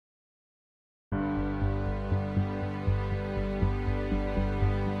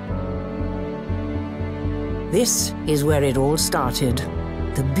This is where it all started.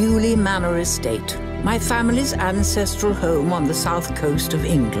 The Beaulieu Manor Estate, my family's ancestral home on the south coast of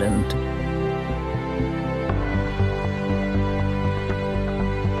England.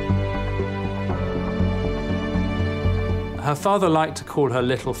 Her father liked to call her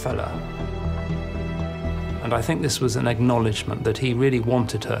little fella. And I think this was an acknowledgement that he really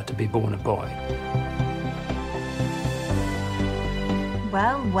wanted her to be born a boy.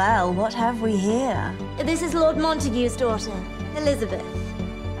 Well, well, what have we here? This is Lord Montagu's daughter, Elizabeth.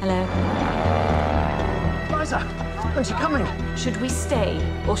 Hello. Liza, when's she coming? Should we stay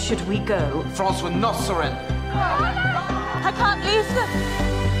or should we go? France will not surrender. I can't leave them.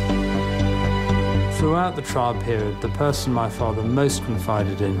 Throughout the trial period, the person my father most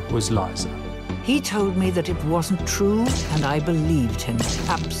confided in was Liza. He told me that it wasn't true, and I believed him,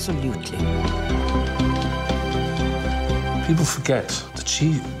 absolutely. People forget that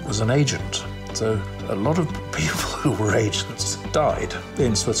she was an agent, so a lot of people who were agents died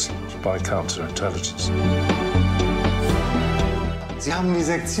in Switzerland by counterintelligence. Sie haben die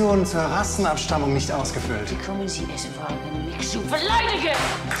Sektion zur Rassenabstammung nicht ausgefüllt. Wie kommen Sie es wagen, mich zu verleidigen?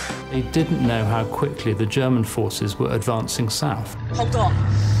 He didn't know how quickly the German forces were advancing south. Hold on.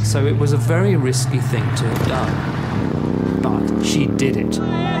 So it was a very risky thing to have done. But she did it.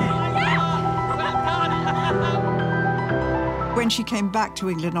 When she came back to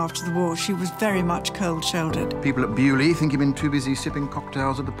England after the war, she was very much cold-shouldered. People at Beaulieu think you've been too busy sipping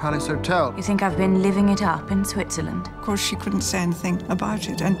cocktails at the Palace Hotel. You think I've been living it up in Switzerland? Of course, she couldn't say anything about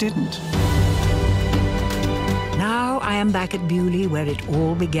it, and didn't. Now I am back at Beaulieu where it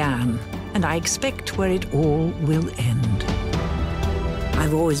all began, and I expect where it all will end.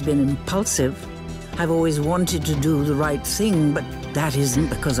 I've always been impulsive. I've always wanted to do the right thing, but that isn't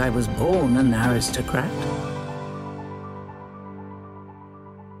because I was born an aristocrat.